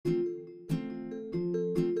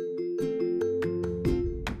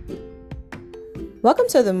Welcome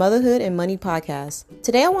to the Motherhood and Money Podcast.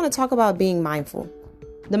 Today I want to talk about being mindful.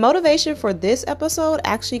 The motivation for this episode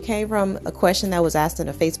actually came from a question that was asked in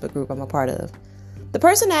a Facebook group I'm a part of. The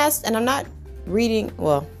person asked, and I'm not reading,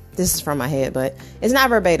 well, this is from my head, but it's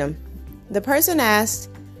not verbatim. The person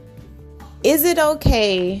asked, is it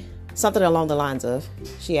okay, something along the lines of,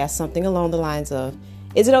 she asked something along the lines of,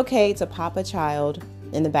 is it okay to pop a child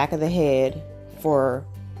in the back of the head for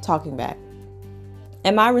talking back?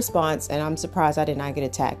 And my response, and I'm surprised I did not get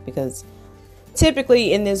attacked, because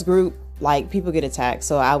typically in this group, like, people get attacked.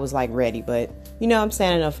 So I was like ready, but I'm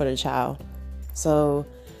standing up for the child. So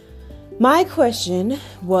my answer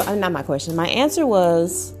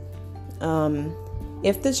was,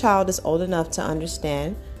 if the child is old enough to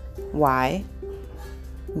understand why,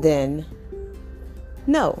 then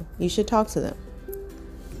no, you should talk to them.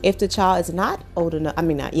 If the child is not old enough,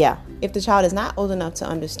 if the child is not old enough to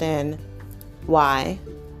understand why,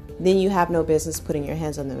 then you have no business putting your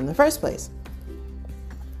hands on them in the first place.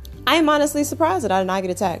 I am honestly surprised that I did not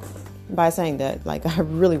get attacked by saying that. Like, I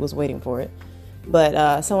really was waiting for it.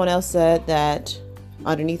 But someone else said that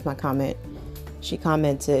underneath my comment, she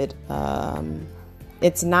commented,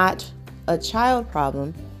 it's not a child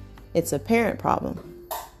problem, it's a parent problem.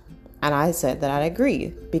 And I said that I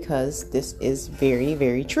agree, because this is very,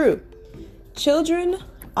 very true. Children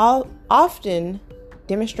often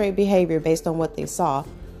demonstrate behavior based on what they saw,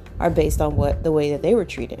 or based on the way that they were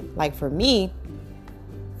treated. Like, for me,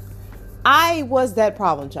 I was that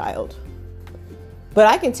problem child, but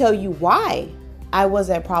I can tell you why I was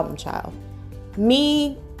that problem child.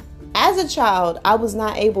 Me, as a child, I was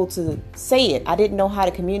not able to say it. I didn't know how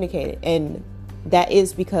to communicate it. And that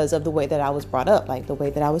is because of the way that I was brought up, like the way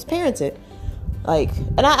that I was parented. Like,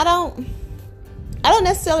 and I don't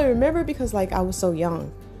necessarily remember, because like I was so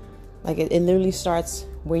young. Like, it literally starts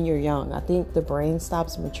when you're young. I think the brain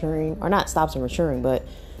stops maturing, or not stops maturing, but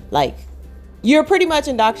like you're pretty much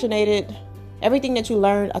indoctrinated. Everything that you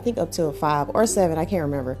learn, I think up to 5 or 7, I can't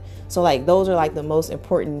remember. So like those are like the most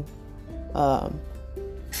important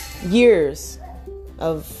years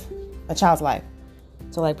of a child's life.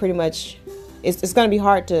 So like pretty much it's going to be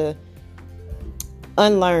hard to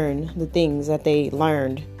unlearn the things that they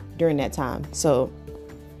learned during that time. So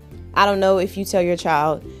I don't know if you tell your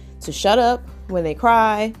child to shut up when they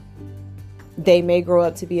cry, they may grow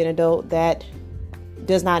up to be an adult that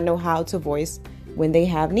does not know how to voice when they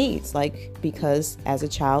have needs, like, because as a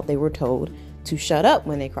child they were told to shut up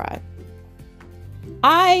when they cry.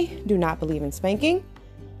 I do not believe in spanking.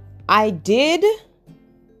 I did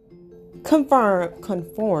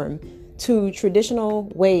conform to traditional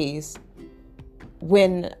ways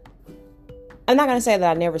when, I'm not going to say that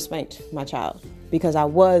I never spanked my child, because I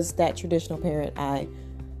was that traditional parent.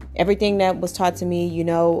 Everything that was taught to me,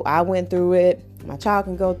 I went through it. My child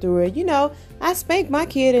can go through it. I spanked my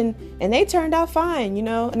kid and they turned out fine,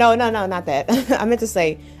 No, not that. I meant to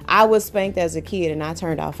say I was spanked as a kid and I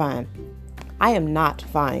turned out fine. I am not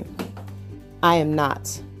fine. I am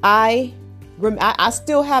not. I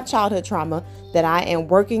still have childhood trauma that I am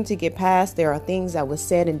working to get past. There are things that was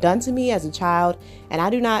said and done to me as a child, and I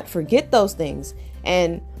do not forget those things.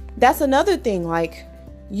 And that's another thing. Like,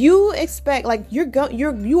 you expect, like, you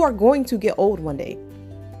are going to get old one day.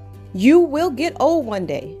 You will get old one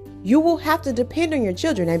day. You will have to depend on your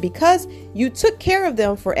children. And because you took care of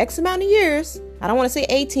them for X amount of years, I don't want to say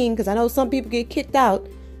 18, because I know some people get kicked out,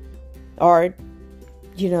 or,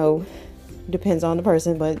 depends on the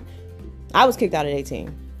person, but I was kicked out at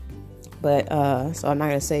 18. But, so I'm not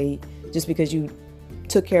going to say just because you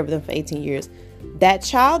took care of them for 18 years. That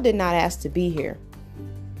child did not ask to be here.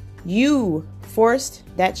 You forced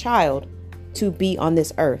that child to be on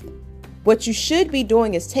this earth. What you should be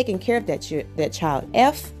doing is taking care of that child.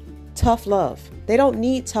 Tough love. They don't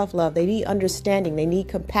need tough love. They need understanding. They need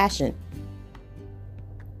compassion.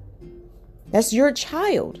 That's your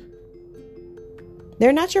child.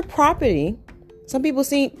 They're not your property. Some people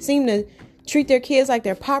seem to treat their kids like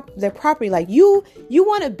their property. Like, you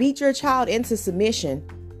want to beat your child into submission.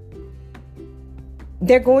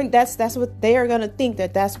 That's what they are going to think,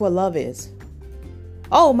 that's what love is.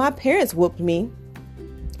 Oh, my parents whooped me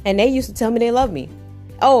and they used to tell me they love me.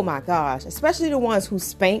 Oh my gosh. Especially the ones who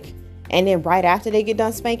spank, and then right after they get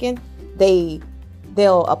done spanking,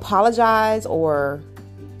 they'll apologize, or,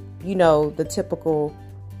 the typical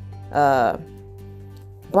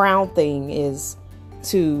Brown thing is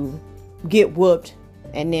to get whooped,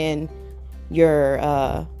 and then your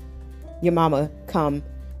mama come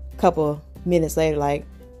a couple minutes later like,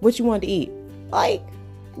 what you want to eat? Like,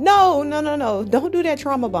 no, don't do that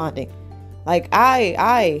trauma bonding. Like,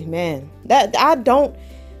 man, that I don't,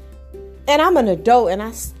 and I'm an adult and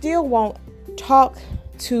I still won't talk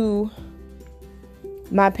to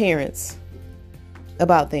my parents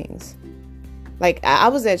about things. Like, I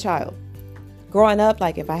was that child. Growing up,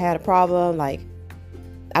 like, if I had a problem, like,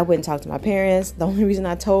 I wouldn't talk to my parents. The only reason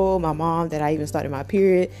I told my mom that I even started my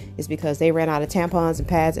period is because they ran out of tampons and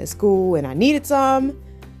pads at school and I needed some.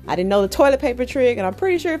 I didn't know the toilet paper trick, and I'm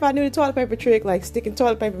pretty sure if I knew the toilet paper trick, like sticking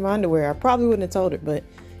toilet paper in my underwear, I probably wouldn't have told her. But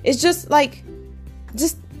it's just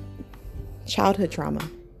childhood trauma.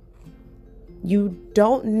 You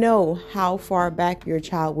don't know how far back your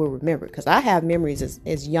child will remember, because I have memories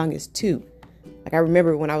as young as 2. Like, I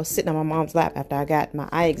remember when I was sitting on my mom's lap after I got my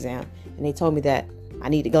eye exam and they told me that I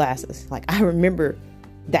needed glasses. Like, I remember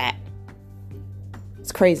that.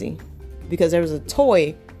 It's crazy because there was a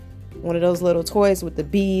toy, one of those little toys with the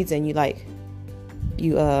beads, and you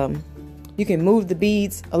can move the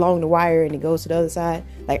beads along the wire and it goes to the other side.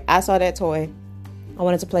 Like, I saw that toy. I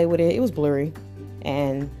wanted to play with it. It was blurry,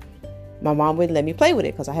 and my mom wouldn't let me play with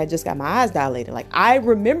it because I had just got my eyes dilated. Like, I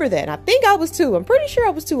remember that. And I think I was 2. I'm pretty sure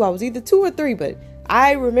I was 2. I was either 2 or 3, but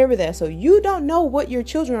I remember that. So you don't know what your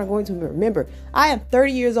children are going to remember. I am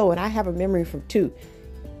 30 years old and I have a memory from 2.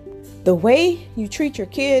 The way you treat your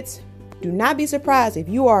kids, do not be surprised if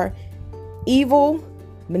you are evil,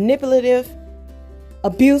 manipulative,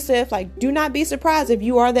 abusive. Like, do not be surprised if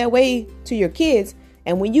you are that way to your kids.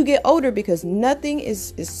 And when you get older, because nothing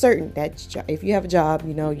is certain, that if you have a job,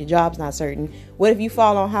 your job's not certain. What if you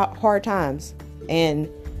fall on hard times and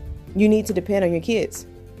you need to depend on your kids,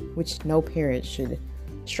 which no parent should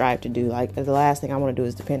strive to do. Like, the last thing I want to do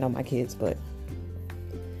is depend on my kids.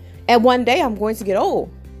 And one day I'm going to get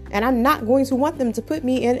old and I'm not going to want them to put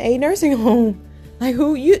me in a nursing home. Like, I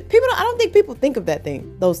don't think people think of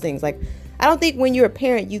those things. Like, I don't think when you're a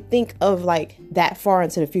parent, you think of like that far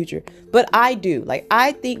into the future, but I do. Like,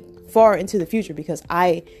 I think far into the future because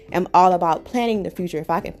I am all about planning the future. If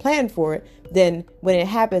I can plan for it, then when it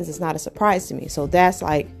happens, it's not a surprise to me. So that's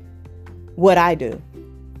like what I do.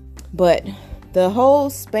 But the whole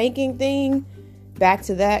spanking thing, back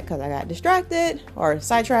to that, because I got distracted or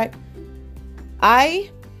sidetracked. I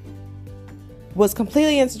was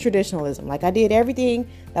completely into traditionalism. Like, I did everything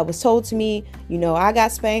that was told to me. I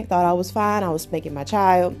got spanked, thought I was fine. I was spanking my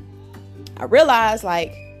child. I realized,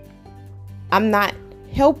 like, I'm not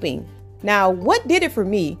helping. Now, what did it for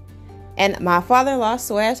me? And my father-in-law,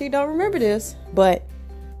 so I actually don't remember this, but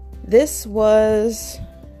this was,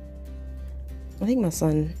 I think my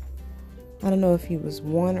son, I don't know if he was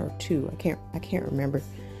 1 or 2. I can't remember,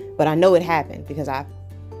 but I know it happened because I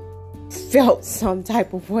felt some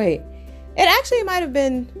type of way. It actually might have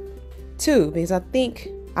been 2 because I think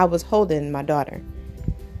I was holding my daughter.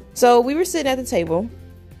 So we were sitting at the table.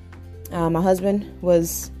 My husband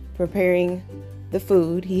was preparing the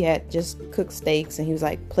food. He had just cooked steaks and he was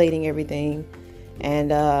like plating everything.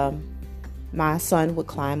 And my son would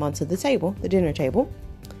climb onto the table, the dinner table,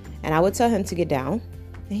 and I would tell him to get down,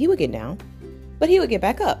 and he would get down, but he would get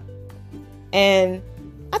back up. And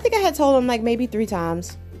I think I had told him like maybe 3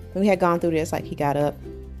 times when we had gone through this. Like, he got up,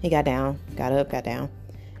 he got down, got up, got down.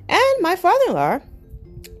 And my father-in-law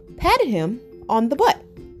patted him on the butt.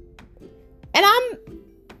 And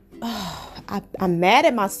I'm mad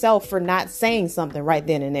at myself for not saying something right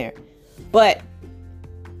then and there. But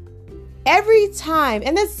every time,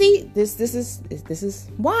 and then see, this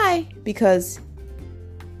is why, because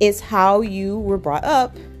it's how you were brought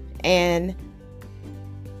up, and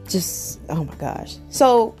just, oh my gosh.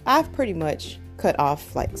 So I've pretty much cut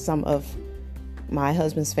off like some of my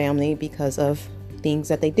husband's family because of things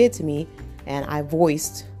that they did to me, and I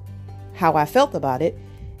voiced how I felt about it,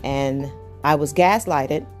 and I was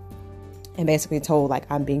gaslighted and basically told like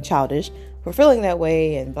I'm being childish for feeling that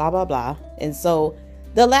way and blah blah blah. And so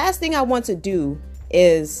the last thing I want to do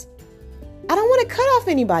is, I don't want to cut off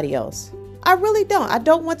anybody else. I really don't. I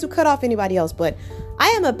don't want to cut off anybody else, but I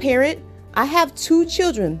am a parent. I have 2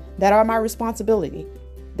 children that are my responsibility.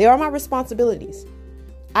 They are my responsibilities.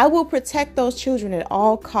 I will protect those children at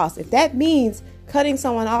all costs. If that means cutting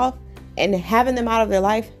someone off and having them out of their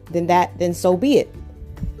life, then so be it.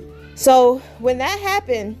 So when that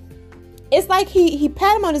happened, it's like he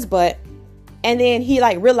patted him on his butt, and then he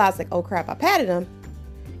like realized like, oh crap, I patted him.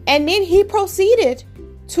 And then he proceeded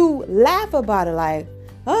to laugh about it, like,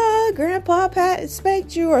 oh, grandpa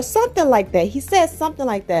spanked you or something like that. He said something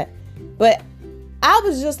like that. But I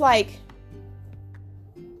was just like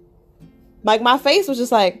my face was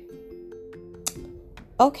just like,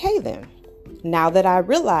 okay then. Now that I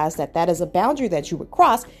realized that is a boundary that you would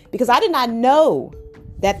cross, because I did not know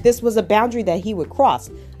that this was a boundary that he would cross.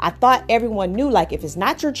 I thought everyone knew, like, if it's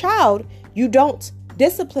not your child, you don't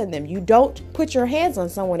discipline them. You don't put your hands on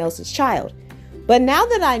someone else's child. But now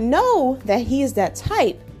that I know that he is that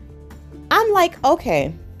type, I'm like,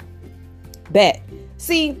 okay, bet.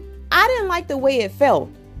 See, I didn't like the way it felt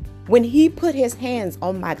when he put his hands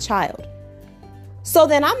on my child. So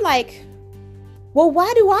then I'm like, well,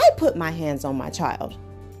 why do I put my hands on my child?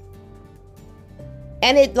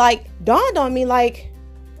 And it like dawned on me, like,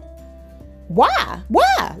 why?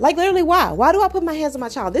 Like, literally, why? Why do I put my hands on my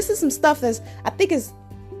child? This is some stuff I think is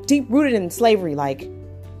deep rooted in slavery. Like,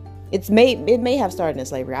 it may have started in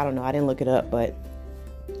slavery. I don't know. I didn't look it up, but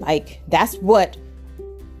like, that's what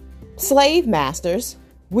slave masters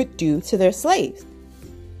would do to their slaves.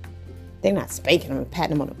 They're not spanking them and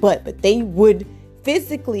patting them on the butt, but they would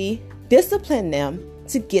physically discipline them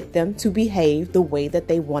to get them to behave the way that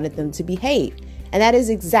they wanted them to behave. And that is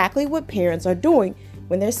exactly what parents are doing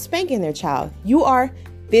when they're spanking their child. You are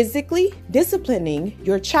physically disciplining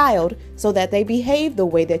your child so that they behave the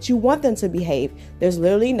way that you want them to behave. There's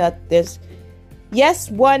literally yes,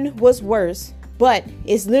 one was worse, but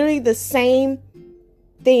it's literally the same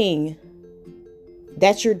thing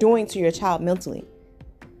that you're doing to your child mentally.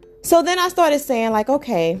 So then I started saying, like,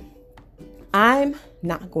 okay, I'm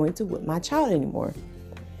not going to whip my child anymore.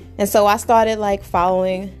 And so I started like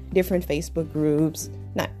following different Facebook groups,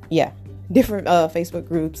 different Facebook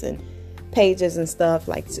groups and pages and stuff,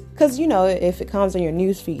 like, because, you know, if it comes on your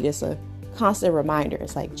news feed, it's a constant reminder.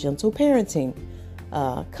 It's like gentle parenting,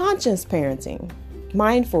 conscious parenting,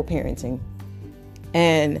 mindful parenting.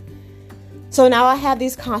 And so now I have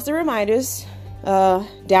these constant reminders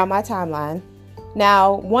down my timeline.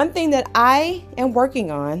 Now, one thing that I am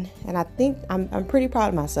working on, and I think I'm pretty proud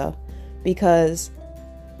of myself, because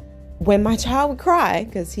when my child would cry,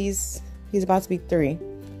 because he's about to be 3,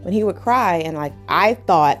 when he would cry and like I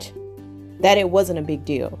thought that it wasn't a big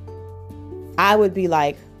deal, I would be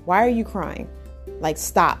like, why are you crying? Like,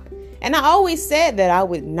 stop. And I always said that I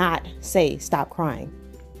would not say stop crying.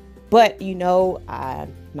 But, you know,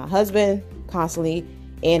 my husband constantly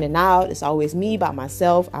in and out. It's always me by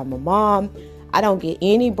myself. I'm a mom. I don't get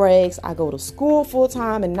any breaks. I go to school full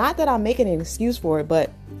time. And not that I'm making an excuse for it, but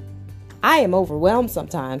I am overwhelmed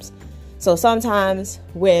sometimes. So sometimes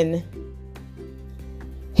when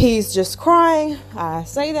he's just crying, I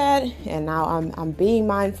say that. And now I'm being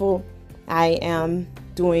mindful. I am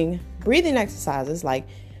doing breathing exercises. Like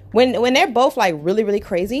when they're both like really, really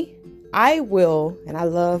crazy, I will, and I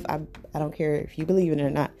don't care if you believe in it or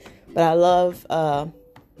not, but I love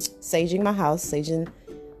saging my house, saging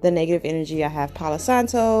the negative energy. I have Palo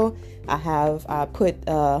Santo. I put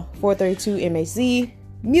 432 MHz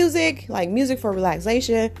music, like music for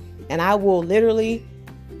relaxation, and I will literally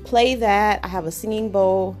play that. I have a singing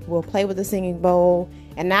bowl. We'll play with the singing bowl.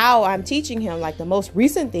 And now I'm teaching him, like, the most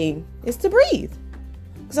recent thing is to breathe.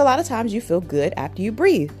 Because a lot of times you feel good after you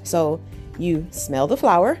breathe. So you smell the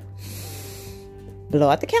flower, blow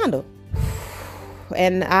out the candle.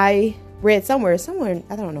 And I read somewhere,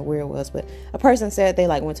 I don't know where it was, but a person said they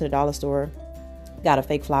like went to the dollar store, got a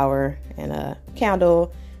fake flower and a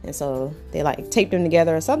candle. And so they like taped them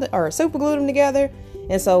together or something, or super glued them together.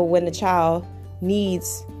 And so when the child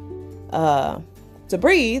needs to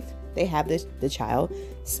breathe, they have the child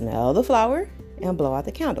smell the flower and blow out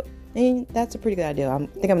the candle. And that's a pretty good idea. I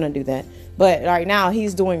think I'm going to do that. But right now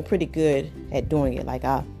he's doing pretty good at doing it. Like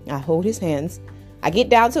I hold his hands. I get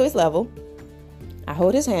down to his level. I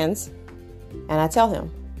hold his hands and I tell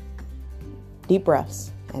him deep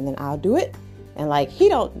breaths, and then I'll do it. And like, he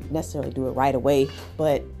don't necessarily do it right away,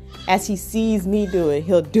 but as he sees me do it,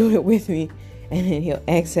 he'll do it with me, and then he'll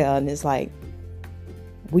exhale. And it's like,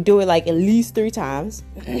 we do it like at least 3 times.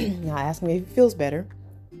 I ask him if he feels better,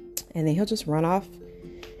 and then he'll just run off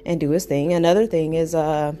and do his thing. Another thing is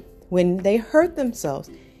when they hurt themselves,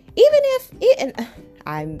 and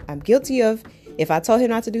I'm guilty of, if I told him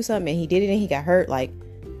not to do something and he did it and he got hurt, like,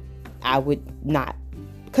 I would not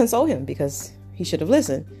console him because he should have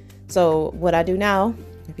listened. So what I do now,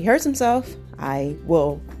 if he hurts himself, I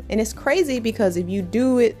will. And it's crazy because if you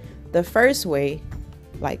do it the first way,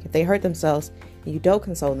 like if they hurt themselves and you don't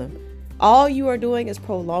console them, all you are doing is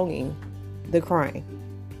prolonging the crying.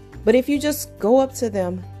 But if you just go up to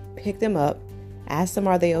them, pick them up, ask them,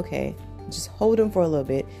 are they okay? Just hold them for a little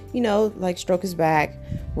bit, like stroke his back,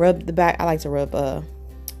 rub the back. I like to rub,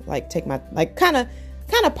 take my, kind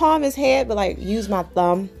of palm his head, but like use my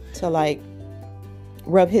thumb to like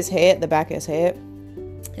rub his head, the back of his head.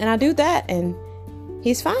 And I do that and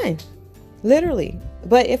he's fine, literally.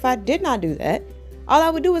 But if I did not do that, all I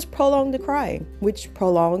would do is prolong the crying, which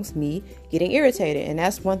prolongs me getting irritated. And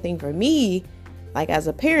that's one thing for me, like as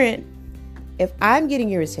a parent, if I'm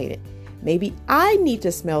getting irritated, maybe I need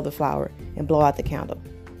to smell the flower and blow out the candle,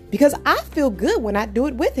 because I feel good when I do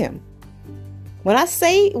it with him.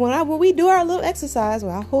 When we do our little exercise,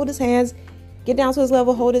 where I hold his hands, get down to his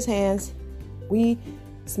level, hold his hands, we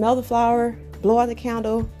smell the flower, blow out the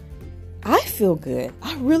candle, I feel good.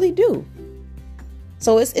 I really do.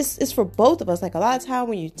 So it's for both of us. Like a lot of time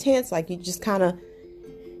when you tense, like you just kind of,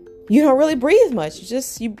 you don't really breathe much.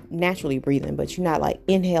 You naturally breathing, but you're not like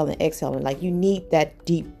inhaling, exhaling. Like you need that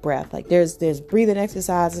deep breath. Like there's breathing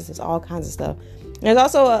exercises. There's all kinds of stuff. There's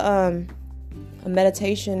also a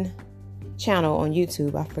meditation channel on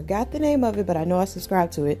YouTube. I forgot the name of it, but I know I subscribe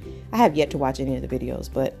to it. I have yet to watch any of the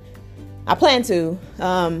videos, but I plan to.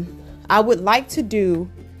 I would like to do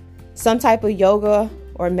some type of yoga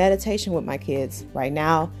or meditation with my kids. Right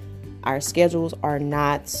now, our schedules are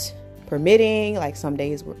not permitting. Like some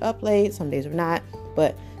days we're up late, some days we're not.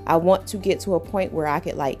 But I want to get to a point where I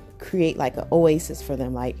could like create like an oasis for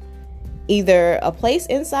them. Like either a place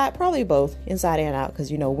inside, probably both, inside and out,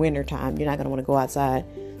 because winter time, you're not gonna want to go outside.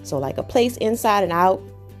 So like a place inside and out,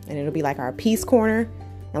 and it'll be like our peace corner,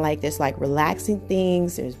 and like there's like relaxing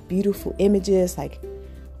things, there's beautiful images, like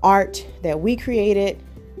art that we created.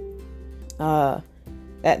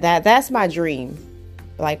 That's my dream.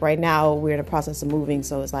 Like right now we're in the process of moving,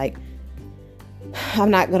 so it's like I'm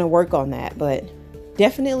not gonna work on that, but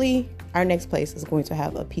definitely our next place is going to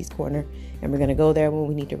have a peace corner, and we're gonna go there when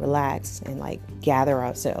we need to relax and like gather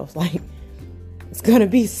ourselves. Like it's gonna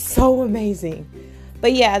be so amazing.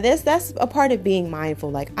 But yeah, that's a part of being mindful.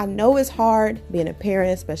 Like I know it's hard being a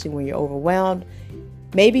parent, especially when you're overwhelmed.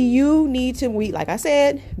 Maybe you need to, like I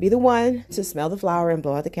said, be the one to smell the flower and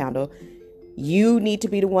blow out the candle. You need to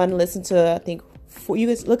be the one to listen to, I think, you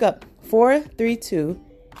can look up 432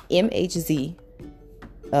 MHZ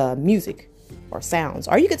music or sounds.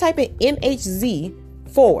 Or you can type in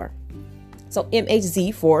MHZ4. So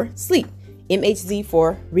MHZ for sleep. MHZ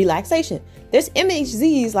for relaxation. There's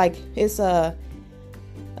MHZs, like it's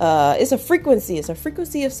a frequency. It's a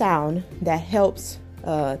frequency of sound that helps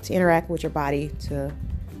to interact with your body to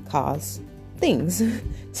cause things.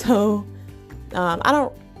 So I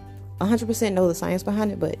don't 100% know the science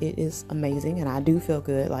behind it, but it is amazing, and I do feel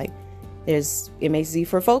good. Like there's MHZ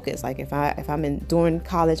for focus. Like if I'm doing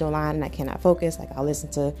college online and I cannot focus, like I'll listen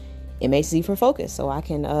to MHZ for focus so I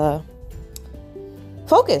can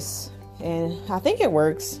focus. And I think it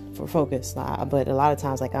works for focus, but a lot of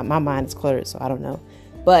times like my mind is cluttered, so I don't know.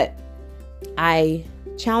 But I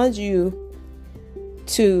challenge you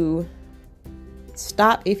to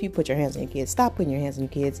stop. If you put your hands on your kids, stop putting your hands on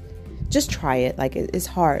your kids. Just try it. Like it's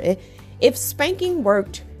hard. If spanking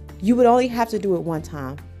worked, you would only have to do it one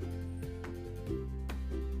time.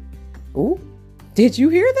 Ooh, did you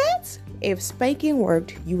hear that? If spanking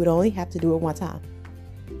worked, you would only have to do it one time.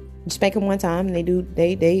 You spank them one time and they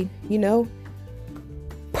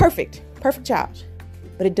perfect child.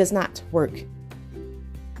 But it does not work.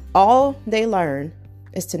 All they learn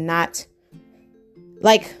is to not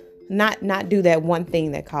do that one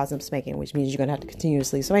thing that caused them spanking, which means you're going to have to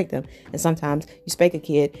continuously spank them. And sometimes you spank a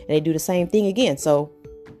kid and they do the same thing again. So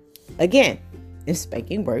again, if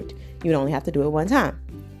spanking worked, you would only have to do it one time.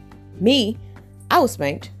 Me, I was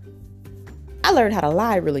spanked. I learned how to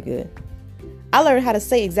lie really good. I learned how to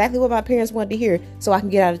say exactly what my parents wanted to hear so I can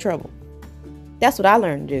get out of trouble. That's what I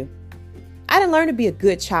learned to do. I didn't learn to be a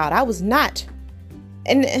good child. I was not.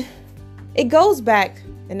 And it goes back,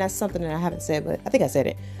 and that's something that I haven't said, but I think I said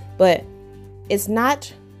it. But it's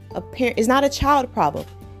not a child problem.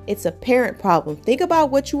 It's a parent problem. Think about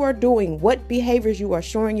what you are doing, what behaviors you are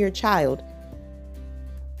showing your child.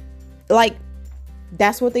 Like,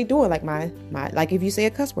 that's what they're doing. Like like if you say a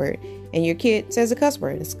cuss word and your kid says a cuss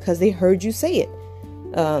word, it's because they heard you say it.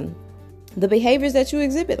 The behaviors that you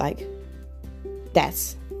exhibit, like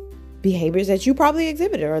that's behaviors that you probably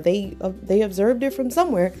exhibited, or they observed it from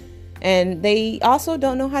somewhere, and they also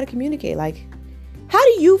don't know how to communicate. Like, how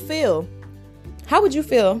do you feel? How would you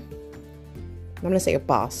feel? I'm going to say a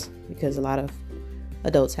boss, because a lot of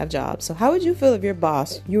adults have jobs. So how would you feel if your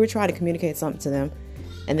boss, you were trying to communicate something to them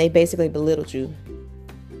and they basically belittled you,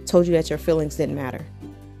 told you that your feelings didn't matter,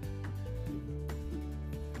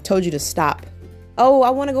 told you to stop? Oh, I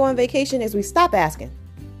want to go on vacation. As we stop asking.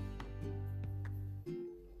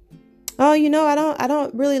 Oh, I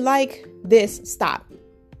don't really like this. Stop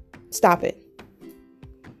it.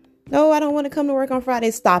 No, I don't want to come to work on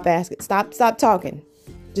Friday. Stop asking. Stop talking.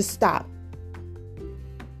 Just stop.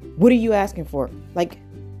 What are you asking for? Like,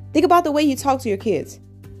 think about the way you talk to your kids.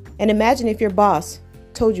 And imagine if your boss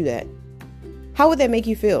told you that. How would that make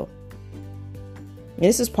you feel? And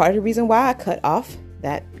this is part of the reason why I cut off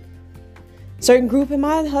that certain group in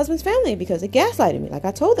my husband's family, because it gaslighted me. Like,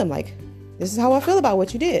 I told them, like, this is how I feel about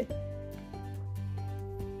what you did.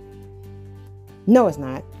 No, it's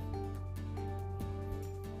not.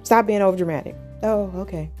 Stop being over dramatic. Oh,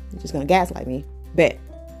 okay. You're just going to gaslight me. Bet.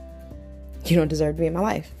 You don't deserve to be in my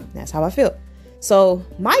life. That's how I feel. So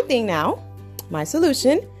my thing now, my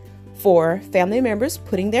solution for family members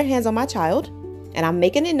putting their hands on my child, and I'm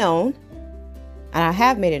making it known, and I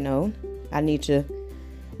have made it known.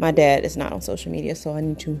 My dad is not on social media, so I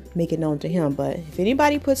need to make it known to him. But if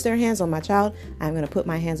anybody puts their hands on my child, I'm going to put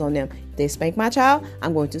my hands on them. If they spank my child,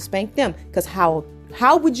 I'm going to spank them. Because how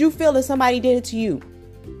would you feel if somebody did it to you?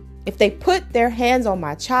 If they put their hands on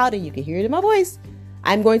my child, and you can hear it in my voice,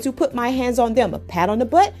 I'm going to put my hands on them. A pat on the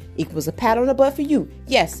butt equals a pat on the butt for you.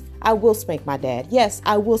 Yes, I will spank my dad. Yes,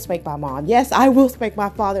 I will spank my mom. Yes, I will spank my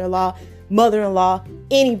father-in-law, mother-in-law,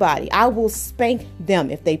 anybody. I will spank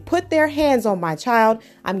them. If they put their hands on my child,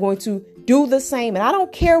 I'm going to do the same. And I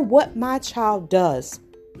don't care what my child does.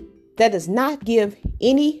 That does not give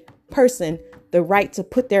any person the right to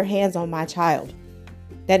put their hands on my child.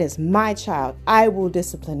 That is my child. I will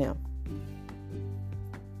discipline them.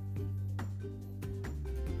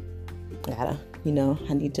 I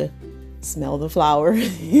need to smell the flower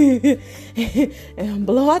and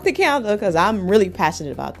blow out the candle, because I'm really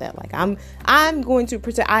passionate about that. Like I'm going to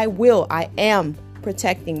protect. I am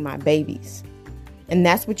protecting my babies. And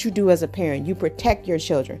that's what you do as a parent. You protect your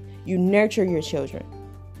children. You nurture your children.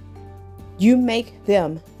 You make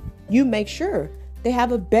sure they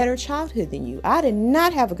have a better childhood than you. I did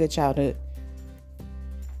not have a good childhood.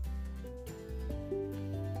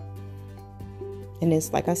 And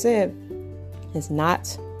it's like I said, it's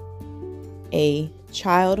not a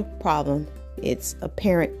child problem. It's a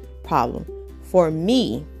parent problem. For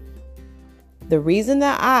me, the reason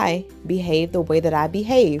that I behaved the way that I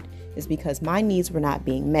behaved is because my needs were not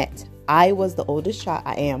being met. I was the oldest child.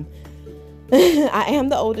 I am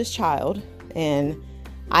the oldest child. And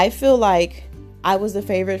I feel like I was the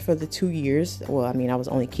favorite for the 2 years. Well, I mean, I was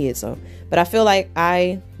only a kid, but I feel like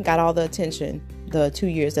I got all the attention the 2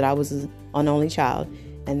 years that I was an only child.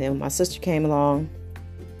 And then when my sister came along,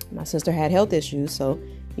 my sister had health issues. So,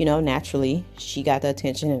 naturally she got the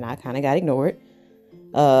attention and I kind of got ignored.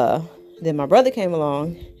 Then my brother came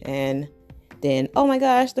along, and then, oh my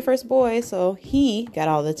gosh, the first boy. So he got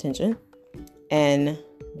all the attention. And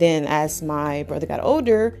then as my brother got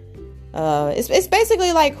older, it's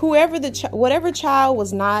basically like whatever child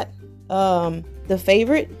was not the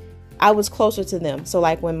favorite, I was closer to them. So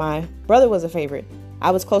like when my brother was a favorite,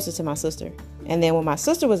 I was closer to my sister. And then when my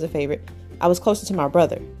sister was a favorite, I was closer to my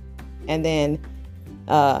brother. And then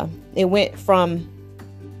it went from,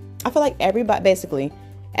 I feel like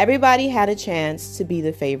everybody had a chance to be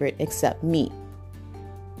the favorite except me.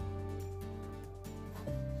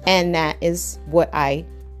 And that is what I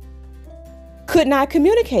could not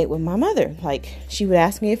communicate with my mother. Like, she would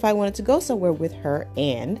ask me if I wanted to go somewhere with her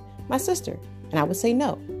and my sister. And I would say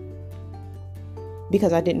no.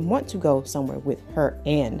 Because I didn't want to go somewhere with her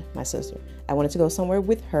and my sister. I wanted to go somewhere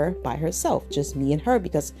with her by herself, just me and her,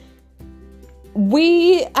 because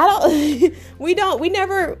we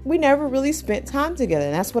never really spent time together.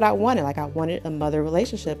 And that's what I wanted. Like, I wanted a mother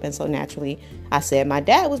relationship. And so naturally I said my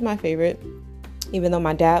dad was my favorite, even though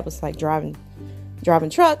my dad was like driving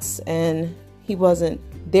trucks and he wasn't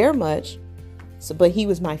there much. But he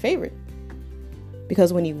was my favorite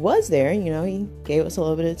because when he was there, he gave us a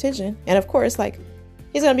little bit of attention. And of course, like,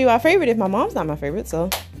 he's going to be my favorite if my mom's not my favorite. So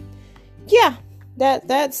yeah, that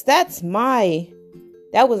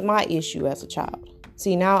was my issue as a child.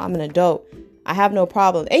 See, now I'm an adult. I have no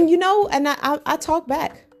problem. And and I talk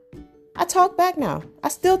back. I talk back now. I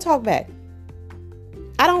still talk back.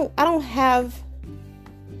 I don't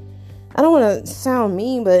want to sound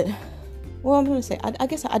mean, but I'm going to say, I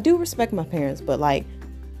guess I do respect my parents, but like,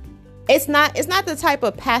 it's not the type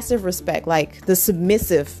of passive respect, like the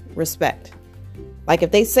submissive respect. Like,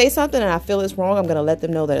 if they say something and I feel it's wrong, I'm going to let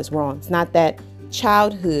them know that it's wrong. It's not that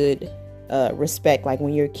childhood respect, like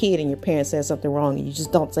when you're a kid and your parents say something wrong and you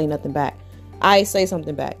just don't say nothing back. I say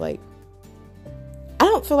something back. Like, I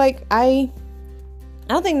don't feel like I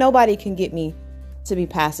don't think nobody can get me to be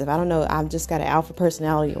passive. I don't know. I've just got an alpha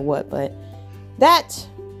personality or what, but that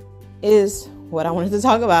is what I wanted to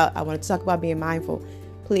talk about. I wanted to talk about being mindful.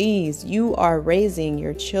 Please, you are raising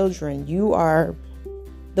your children.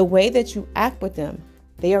 The way that you act with them,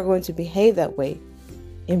 they are going to behave that way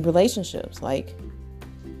in relationships. Like,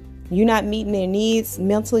 you're not meeting their needs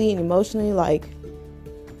mentally and emotionally, like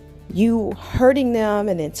you hurting them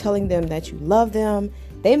and then telling them that you love them.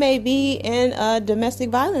 They may be in a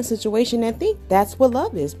domestic violence situation and think that's what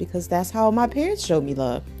love is, because that's how my parents showed me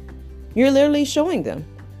love. You're literally showing them.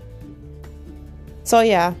 So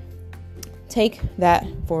yeah, take that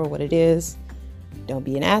for what it is. Don't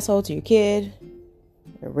be an asshole to your kid.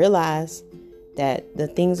 Realize that the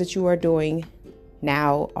things that you are doing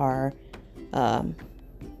now are,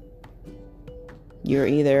 you're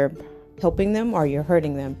either helping them or you're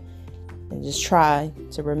hurting them. And just try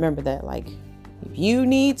to remember that, like, if you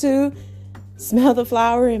need to smell the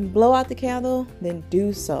flower and blow out the candle, then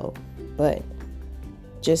do so. But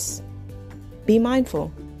just be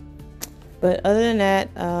mindful. But other than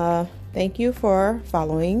that, thank you for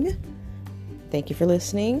following. Thank you for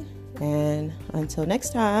listening. And until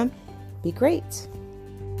next time, be great.